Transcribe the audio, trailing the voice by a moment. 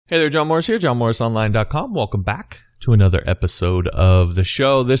Hey there, John Morris here, johnmorrisonline.com. Welcome back to another episode of the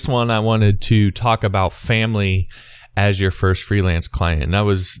show. This one I wanted to talk about family as your first freelance client. And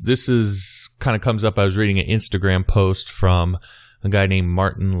this kind of comes up, I was reading an Instagram post from a guy named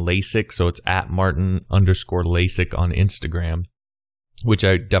Martin Lasik. So it's at Martin_Lasik on Instagram, which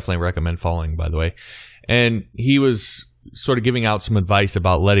I definitely recommend following, by the way. And he was sort of giving out some advice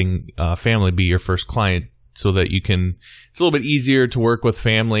about letting family be your first client, so that it's a little bit easier to work with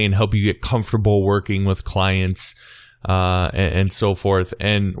family and help you get comfortable working with clients and so forth.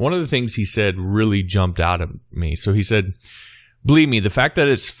 And one of the things he said really jumped out at me. So he said, believe me, the fact that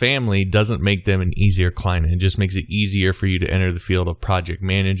it's family doesn't make them an easier client. It just makes it easier for you to enter the field of project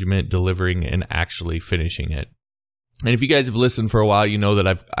management, delivering, and actually finishing it. And if you guys have listened for a while, you know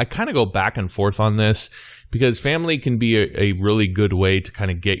that I kind of go back and forth on this, because family can be a really good way to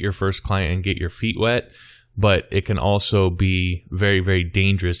kind of get your first client and get your feet wet. But it can also be very, very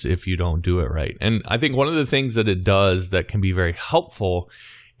dangerous if you don't do it right. And I think one of the things that it does that can be very helpful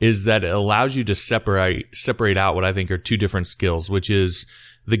is that it allows you to separate out what I think are two different skills, which is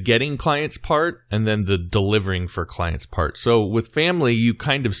the getting clients part and then the delivering for clients part. So with family, you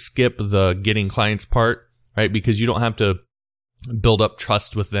kind of skip the getting clients part, right? Because you don't have to build up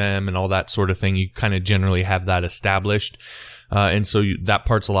trust with them and all that sort of thing. You kind of generally have that established. And so that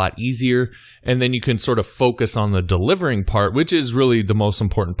part's a lot easier. And then you can sort of focus on the delivering part, which is really the most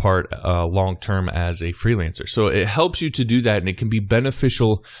important part long-term as a freelancer. So it helps you to do that, and it can be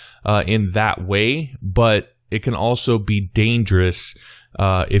beneficial in that way, but it can also be dangerous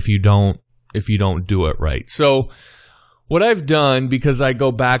if you don't do it right. So what I've done, because I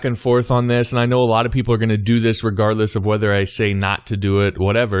go back and forth on this, and I know a lot of people are going to do this regardless of whether I say not to do it,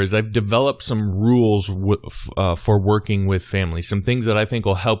 whatever, is I've developed some rules for working with family, some things that I think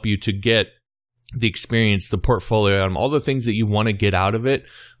will help you to get the experience, the portfolio, and all the things that you want to get out of it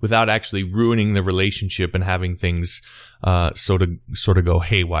without actually ruining the relationship and having things sort of go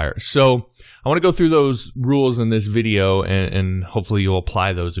haywire. So I want to go through those rules in this video, and hopefully you'll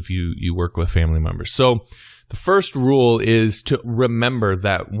apply those if you work with family members. So the first rule is to remember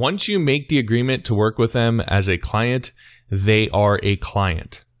that once you make the agreement to work with them as a client, they are a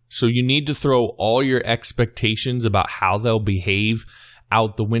client. So you need to throw all your expectations about how they'll behave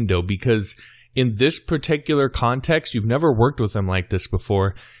out the window, because in this particular context, you've never worked with them like this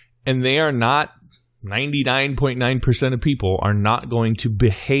before, and they are not, 99.9% of people are not going to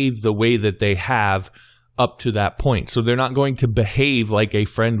behave the way that they have up to that point. So they're not going to behave like a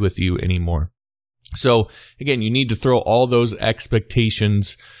friend with you anymore. So again, you need to throw all those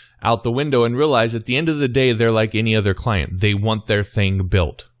expectations out the window and realize at the end of the day, they're like any other client. They want their thing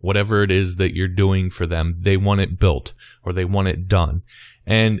built. Whatever it is that you're doing for them, they want it built or they want it done.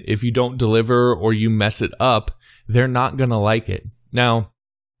 And if you don't deliver or you mess it up, they're not going to like it. Now,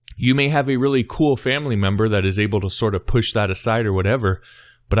 you may have a really cool family member that is able to sort of push that aside or whatever,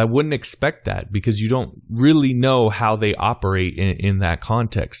 but I wouldn't expect that because you don't really know how they operate in that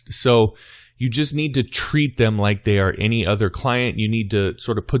context. So you just need to treat them like they are any other client. You need to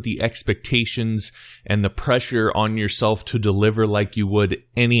sort of put the expectations and the pressure on yourself to deliver like you would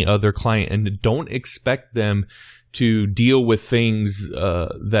any other client, and don't expect them to deal with things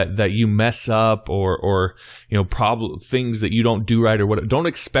that you mess up or things that you don't do right or whatever. Don't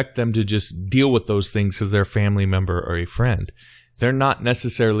expect them to just deal with those things because they're a family member or a friend. They're not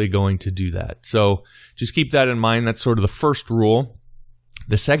necessarily going to do that. So just keep that in mind. That's sort of the first rule.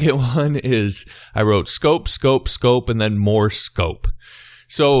 The second one is I wrote scope, and then more scope.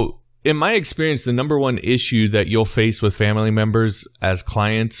 So in my experience, the number one issue that you'll face with family members as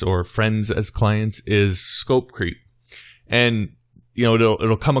clients or friends as clients is scope creep. And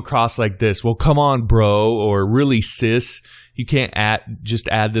it'll come across like this: well, come on, bro, or really, sis, you can't just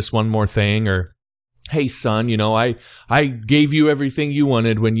add this one more thing, or hey, son, I gave you everything you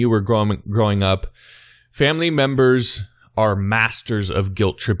wanted when you were growing up. Family members are masters of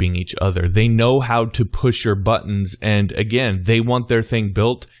guilt tripping each other. They know how to push your buttons. And again, they want their thing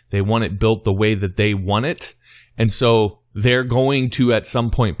built. They want it built the way that they want it. And so they're going to, at some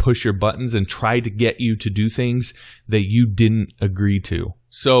point, push your buttons and try to get you to do things that you didn't agree to.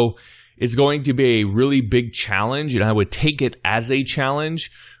 So it's going to be a really big challenge. And I would take it as a challenge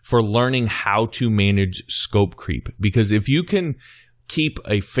for learning how to manage scope creep. Because if you can keep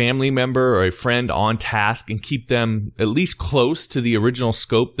a family member or a friend on task and keep them at least close to the original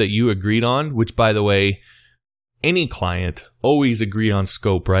scope that you agreed on, which, by the way, any client always agree on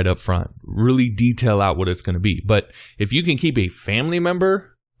scope right up front, really detail out what it's going to be. But if you can keep a family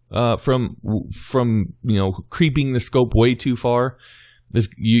member from creeping the scope way too far,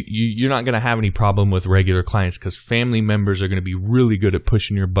 You're not going to have any problem with regular clients because family members are going to be really good at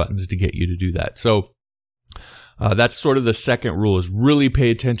pushing your buttons to get you to do that. So that's sort of the second rule, is really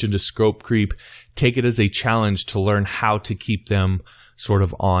pay attention to scope creep. Take it as a challenge to learn how to keep them sort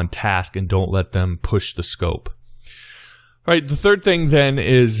of on task and don't let them push the scope. All right, the third thing then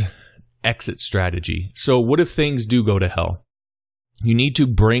is exit strategy. So what if things do go to hell? You need to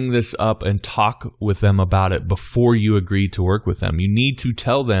bring this up and talk with them about it before you agree to work with them. You need to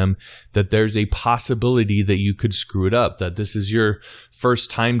tell them that there's a possibility that you could screw it up, that this is your first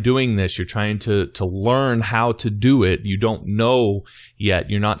time doing this. You're trying to learn how to do it. You don't know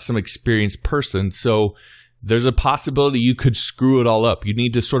yet. You're not some experienced person. So there's a possibility you could screw it all up. You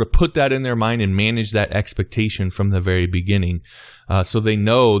need to sort of put that in their mind and manage that expectation from the very beginning. So they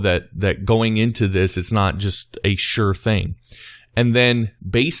know that going into this, it's not just a sure thing. And then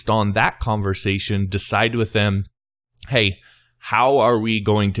based on that conversation, decide with them, hey, how are we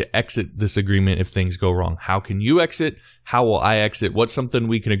going to exit this agreement if things go wrong? How can you exit? How will I exit? What's something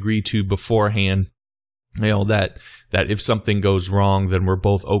we can agree to beforehand? That if something goes wrong, then we're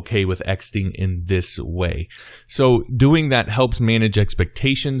both okay with exiting in this way. So doing that helps manage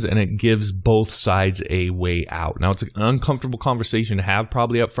expectations, and it gives both sides a way out. Now, it's an uncomfortable conversation to have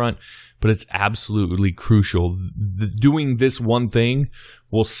probably up front, but it's absolutely crucial. Doing this one thing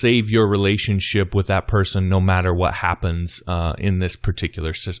will save your relationship with that person no matter what happens in this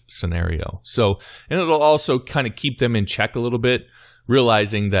particular scenario. So, and it'll also kind of keep them in check a little bit,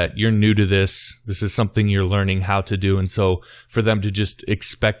 realizing that you're new to this. This is something you're learning how to do. And so for them to just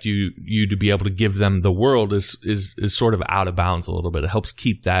expect you to be able to give them the world is sort of out of bounds a little bit. It helps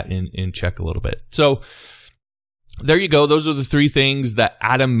keep that in check a little bit. So there you go. Those are the three things that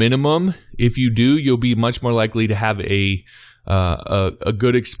at a minimum, if you do, you'll be much more likely to have a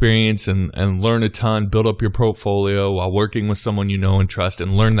good experience and learn a ton, build up your portfolio while working with someone you know and trust,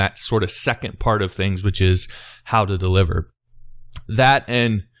 and learn that sort of second part of things, which is how to deliver. That,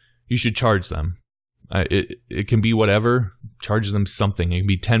 and you should charge them. It can be whatever. Charge them something. It can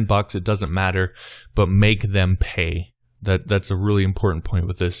be $10. It doesn't matter, but make them pay. That's a really important point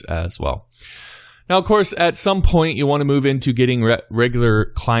with this as well. Now, of course, at some point you want to move into getting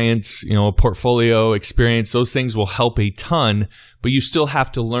regular clients, a portfolio experience. Those things will help a ton, but you still have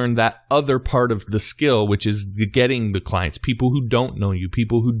to learn that other part of the skill, which is getting the clients, people who don't know you,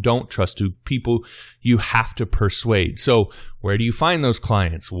 people who don't trust you, people you have to persuade. So where do you find those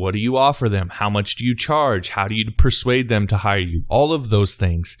clients? What do you offer them? How much do you charge? How do you persuade them to hire you? All of those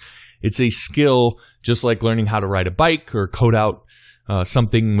things. It's a skill just like learning how to ride a bike or code out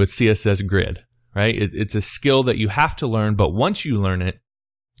something with CSS Grid. Right? It's a skill that you have to learn, but once you learn it,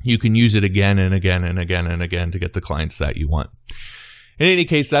 you can use it again and again and again and again to get the clients that you want. In any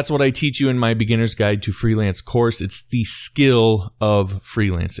case, that's what I teach you in my Beginner's Guide to Freelance course. It's the skill of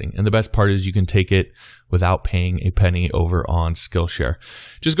freelancing. And the best part is you can take it without paying a penny over on Skillshare.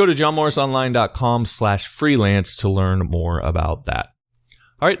 Just go to johnmorrisonline.com/freelance to learn more about that.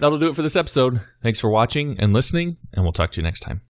 All right, that'll do it for this episode. Thanks for watching and listening, and we'll talk to you next time.